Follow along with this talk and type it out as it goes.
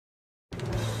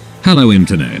Hello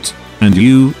internet. And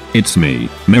you, it's me,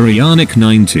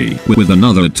 Marianic90, with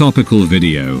another topical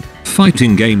video.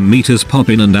 Fighting game meters pop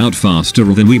in and out faster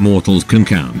than we mortals can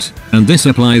count. And this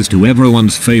applies to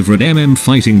everyone's favorite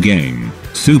fighting game,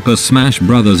 Super Smash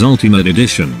Bros. Ultimate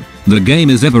Edition. The game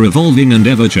is ever evolving and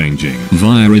ever changing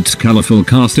via its colorful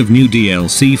cast of new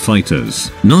DLC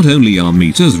fighters. Not only are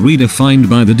meters redefined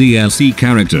by the DLC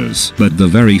characters, but the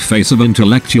very face of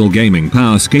intellectual gaming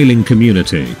power scaling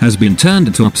community has been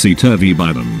turned topsy-turvy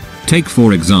by them. Take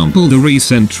for example the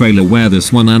recent trailer where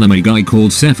this one anime guy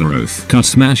called Sephiroth cut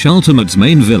Smash Ultimate's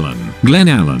main villain, Glenn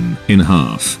Allen, in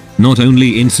half. Not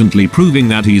only instantly proving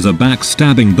that he's a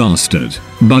backstabbing bastard,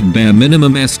 but bare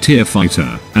minimum S-tier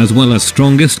fighter, as well as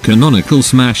strongest canonical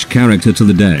Smash character to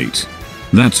the date.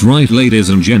 That's right ladies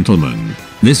and gentlemen,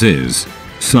 this is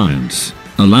science.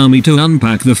 Allow me to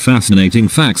unpack the fascinating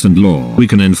facts and lore we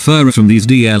can infer from these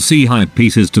DLC hype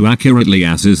pieces to accurately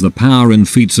assess the power and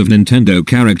feats of Nintendo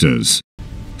characters.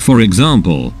 For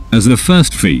example, as the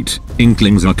first feat,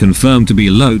 Inklings are confirmed to be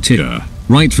low tier,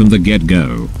 right from the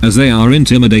get-go, as they are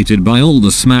intimidated by all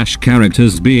the Smash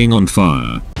characters being on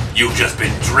fire. You've just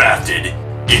been drafted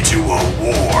into a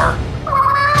war.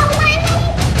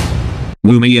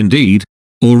 Woomy indeed.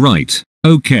 Alright,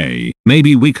 okay,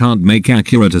 maybe we can't make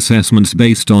accurate assessments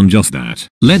based on just that.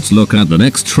 Let's look at the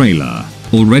next trailer.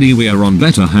 Already we are on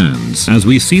better hands as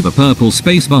we see the purple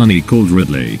space bunny called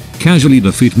Ridley casually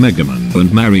defeat Mega Man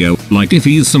and Mario like if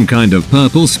he's some kind of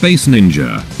purple space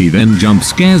ninja. He then jump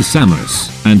scares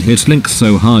Samus and hits Link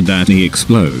so hard that he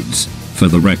explodes. For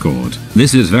the record,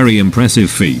 this is very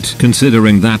impressive feat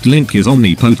considering that Link is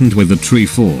omnipotent with the tree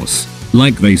force,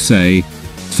 like they say.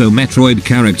 So Metroid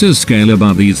characters scale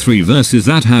above these three verses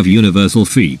that have universal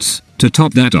feats. To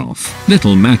top that off,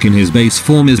 Little Mac in his base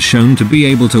form is shown to be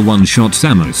able to one-shot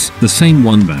Samus, the same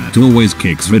one that always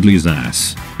kicks Ridley's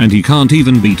ass. And he can't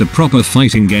even beat a proper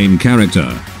fighting game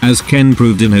character, as Ken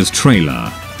proved in his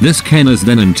trailer. This Ken is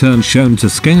then in turn shown to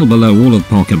scale below all of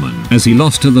Pokemon as he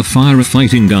lost to the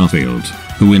firefighting Garfield,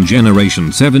 who in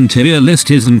Generation 7 tier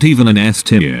list isn't even an S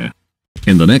tier.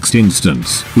 In the next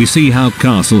instance, we see how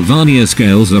Castlevania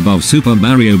scales above Super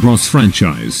Mario Bros.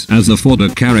 Franchise as the fodder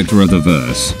character of the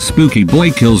verse. Spooky Boy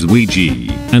kills Luigi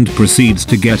and proceeds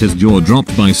to get his jaw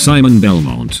dropped by Simon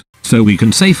Belmont. So we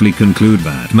can safely conclude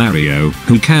that Mario,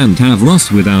 who can't have Ross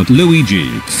without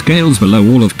Luigi, scales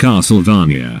below all of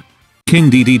Castlevania. King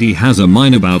Dedede has a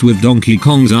minor bout with Donkey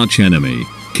Kong's archenemy,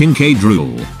 King K.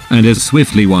 Rool, and is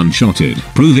swiftly one-shotted,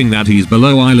 proving that he's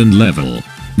below island level.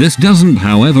 This doesn't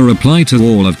however apply to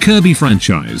all of Kirby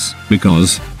franchise,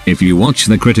 because, if you watch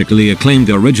the critically acclaimed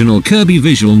original Kirby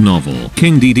visual novel,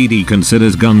 King Dedede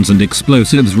considers guns and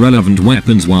explosives relevant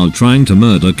weapons while trying to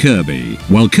murder Kirby,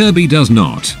 while Kirby does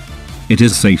not. It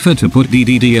is safer to put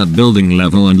Dedede at building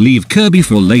level and leave Kirby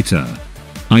for later.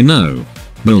 I know.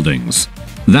 Buildings.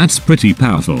 That's pretty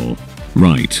powerful.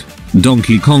 Right.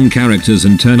 Donkey Kong characters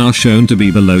in turn are shown to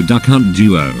be below Duck Hunt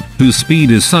Duo, whose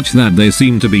speed is such that they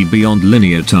seem to be beyond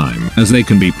linear time as they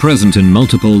can be present in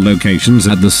multiple locations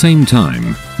at the same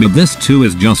time, but this too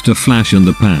is just a flash in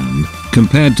the pan,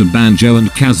 compared to Banjo and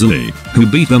Kazooie, who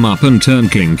beat them up and turn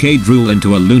King K. Rool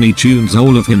into a Looney Tunes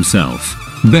all of himself,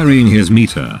 burying his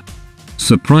meter.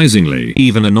 Surprisingly,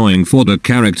 even annoying fodder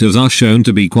characters are shown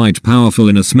to be quite powerful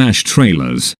in a Smash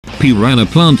trailers. Piranha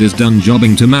Plant is done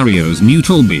jobbing to Mario's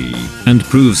neutral B, and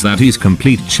proves that he's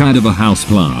complete chad of a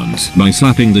houseplant by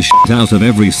slapping the shit out of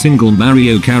every single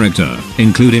Mario character,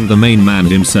 including the main man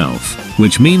himself,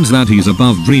 which means that he's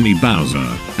above Dreamy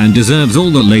Bowser, and deserves all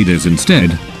the ladies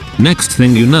instead. Next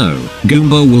thing you know,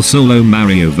 Goomba will solo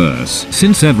Marioverse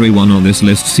since everyone on this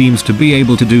list seems to be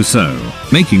able to do so,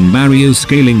 making Mario's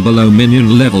scaling below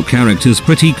minion level characters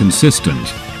pretty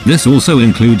consistent. This also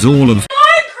includes all of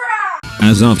Minecraft!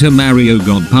 As after Mario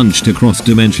got punched across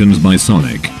dimensions by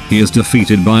Sonic, he is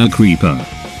defeated by a creeper,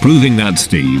 proving that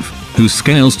Steve, who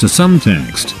scales to some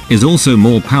text, is also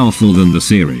more powerful than the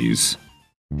series.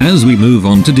 As we move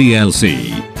on to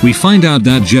DLC, we find out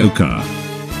that Joker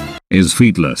is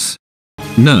feetless.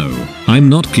 No, I'm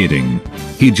not kidding.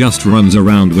 He just runs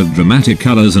around with dramatic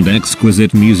colors and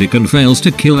exquisite music and fails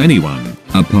to kill anyone,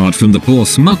 apart from the poor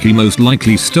smuck he most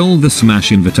likely stole the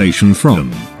Smash invitation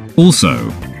from.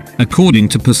 Also, according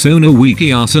to Persona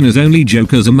Wiki, Arson is only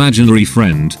Joker's imaginary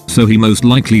friend, so he most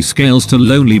likely scales to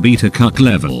lonely beta cuck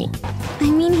level. I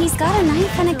mean, he's got a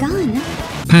knife and a gun.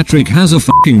 Patrick has a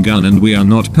fucking gun and we are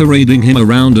not parading him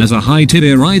around as a high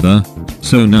tier either,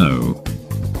 so no.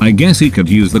 I guess he could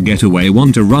use the getaway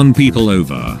one to run people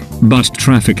over, but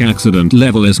traffic accident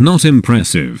level is not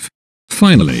impressive.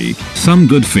 Finally, some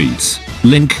good feats.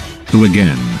 Link, who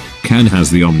again Kan has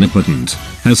the omnipotent,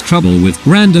 has trouble with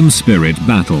random spirit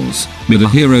battles, but a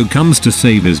hero comes to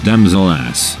save his damsel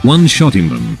ass one-shotting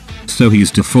them. So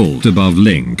he's default above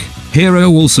Link. Hero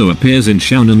also appears in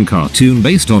shounen cartoon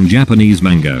based on Japanese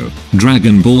manga,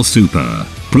 Dragon Ball Super,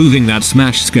 proving that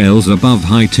Smash scales above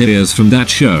high tiers from that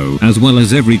show as well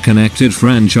as every connected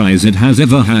franchise it has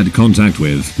ever had contact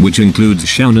with, which includes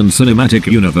Shounen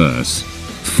Cinematic Universe.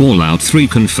 Fallout 3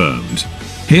 confirmed.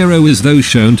 Hero is though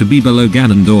shown to be below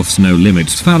Ganondorf's no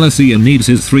limits fallacy and needs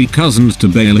his 3 cousins to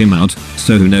bail him out,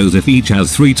 so who knows if each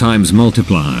has 3 times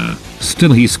multiplier.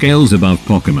 Still he scales above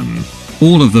Pokemon.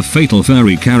 All of the Fatal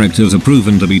Fairy characters are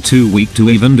proven to be too weak to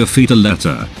even defeat a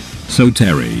letter. So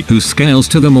Terry, who scales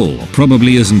to them all,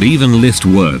 probably isn't even list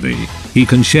worthy. He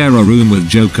can share a room with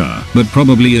Joker, but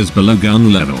probably is below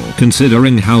gun level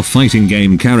considering how fighting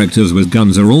game characters with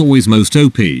guns are always most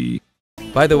OP.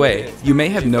 By the way, you may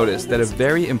have noticed that a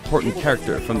very important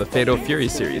character from the Fatal Fury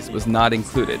series was not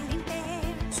included.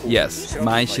 Yes,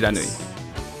 Mai Shiranui.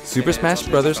 Super Smash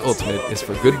Bros. Ultimate is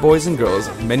for good boys and girls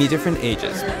of many different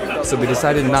ages, so we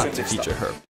decided not to feature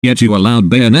her. Yet you allowed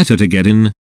Bayonetta to get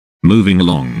in? Moving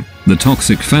along, the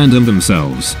toxic fandom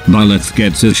themselves, Byleth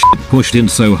gets his shit pushed in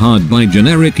so hard by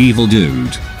generic evil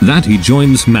dude, that he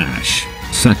joins Smash.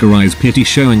 Sakurai's pity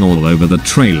showing all over the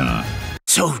trailer.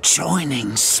 So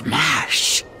joining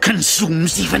Smash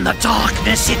consumes even the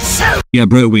darkness itself. Yeah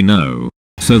bro, we know.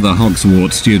 So the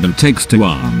Hogwarts student takes to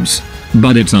arms.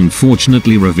 But it's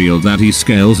unfortunately revealed that he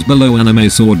scales below anime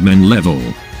swordman level.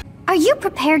 Are you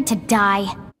prepared to die?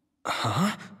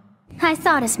 Huh? I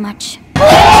thought as much.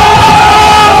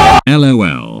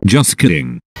 LOL, just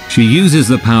kidding. She uses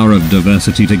the power of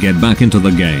diversity to get back into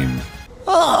the game.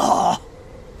 Oh.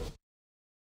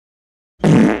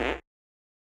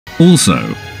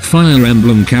 Also, Fire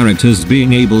Emblem characters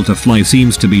being able to fly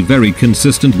seems to be very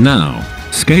consistent now.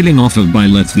 Scaling off of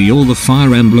Byleth, all the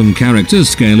Fire Emblem characters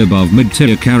scale above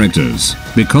mid-tier characters,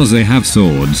 because they have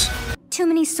swords. Too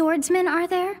many swordsmen, are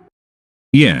there?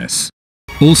 Yes.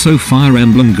 Also Fire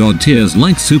Emblem god tiers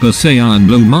like Super Saiyan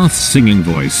Blue Marth's singing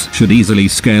voice should easily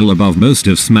scale above most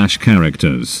of Smash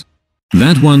characters.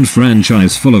 That one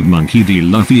franchise full of Monkey D.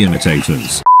 Luffy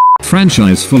imitators.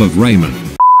 Franchise full of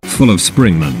Rayman. Full of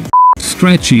Springman.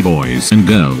 Stretchy boys and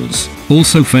girls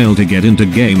also fail to get into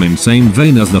game in same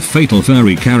vein as the Fatal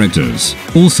Fairy characters,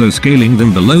 also scaling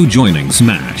them below joining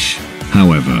Smash.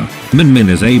 However, Min Min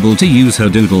is able to use her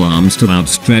doodle arms to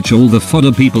outstretch all the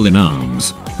fodder people in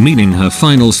arms, meaning her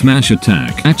final Smash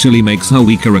attack actually makes her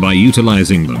weaker by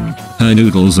utilizing them. Her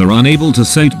noodles are unable to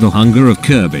sate the hunger of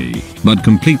Kirby, but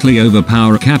completely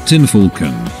overpower Captain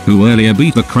Falcon, who earlier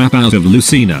beat the crap out of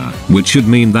Lucina, which should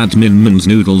mean that Min Min's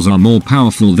noodles are more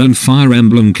powerful than Fire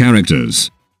Emblem characters.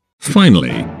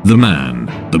 Finally, the man,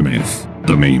 the myth,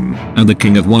 the meme, and the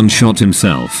king of one-shot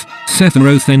himself,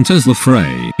 Sephiroth enters the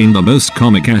fray in the most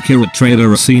comic-accurate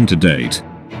trailer seen to date.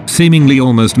 Seemingly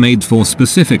almost made for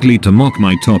specifically to mock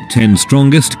my top 10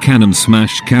 strongest canon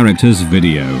Smash characters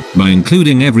video by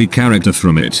including every character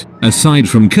from it, aside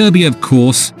from Kirby of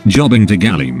course, jobbing to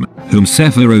Galim, whom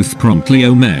Sephiroth promptly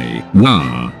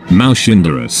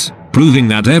Maushinderus, proving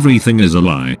that everything is a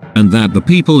lie, and that the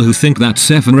people who think that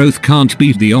Sephiroth can't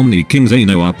beat the Omni King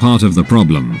Zeno are part of the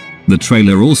problem. The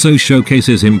trailer also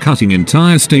showcases him cutting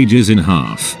entire stages in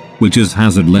half, which is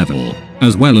hazard level,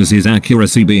 as well as his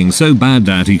accuracy being so bad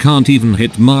that he can't even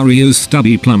hit Mario's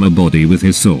stubby plumber body with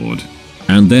his sword.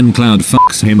 And then Cloud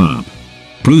fucks him up,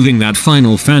 proving that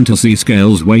Final Fantasy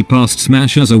scales way past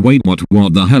Smash as a wait what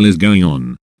the hell is going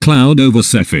on? Cloud over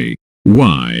Sephi.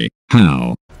 Why?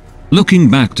 How? Looking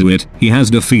back to it, he has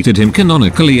defeated him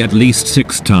canonically at least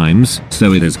 6 times,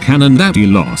 so it is canon that he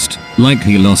lost, like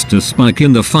he lost to Spike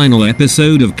in the final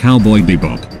episode of Cowboy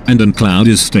Bebop, and Cloud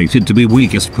is stated to be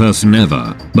weakest person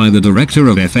ever, by the director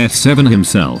of FF7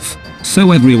 himself.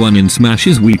 So everyone in Smash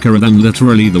is weaker than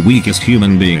literally the weakest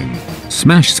human being.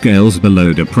 Smash scales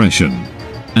below depression.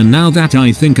 And now that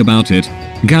I think about it,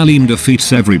 Galim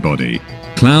defeats everybody.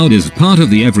 Cloud is part of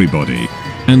the everybody.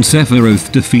 And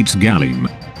Sephiroth defeats Galim.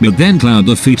 But then Cloud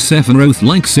defeats Sephiroth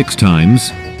like 6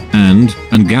 times. And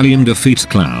Galim defeats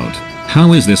Cloud.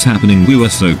 How is this happening? We were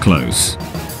so close.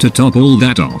 To top all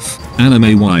that off,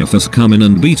 anime waifus come in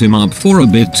and beat him up for a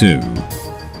bit too.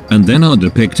 And then are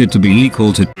depicted to be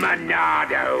equal to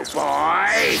Monado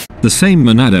Boy. The same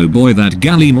Monado Boy that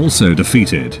Galim also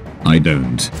defeated. I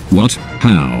don't. What?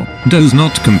 How? Does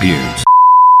not compute.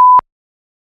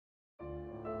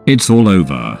 It's all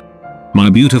over. My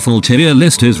beautiful tier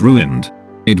list is ruined.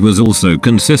 It was also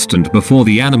consistent before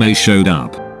the anime showed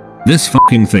up. This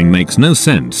fucking thing makes no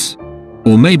sense.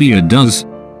 Or maybe it does.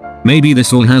 Maybe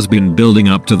this all has been building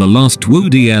up to the last Wu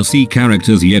DLC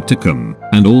characters yet to come,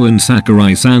 and all in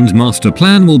Sakurai-san's master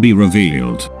plan will be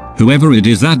revealed. Whoever it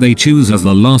is that they choose as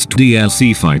the last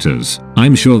DLC fighters,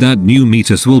 I'm sure that new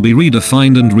Metis will be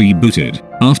redefined and rebooted.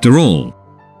 After all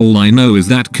I know is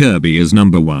that Kirby is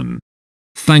number 1.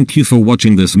 Thank you for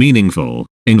watching this meaningful,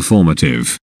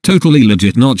 informative, totally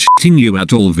legit not shitting you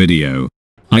at all video.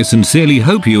 I sincerely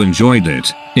hope you enjoyed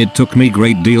it. It took me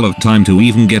great deal of time to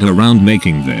even get around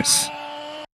making this.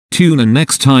 Tune in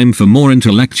next time for more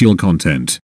intellectual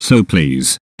content, so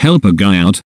please, help a guy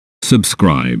out.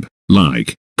 Subscribe,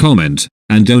 like, comment,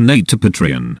 and donate to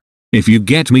Patreon. If you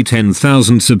get me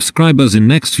 10,000 subscribers in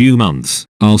next few months,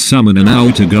 I'll summon an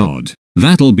outer god.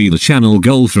 That'll be the channel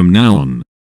goal from now on.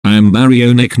 I am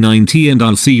Mario Nick 90 and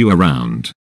I'll see you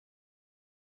around.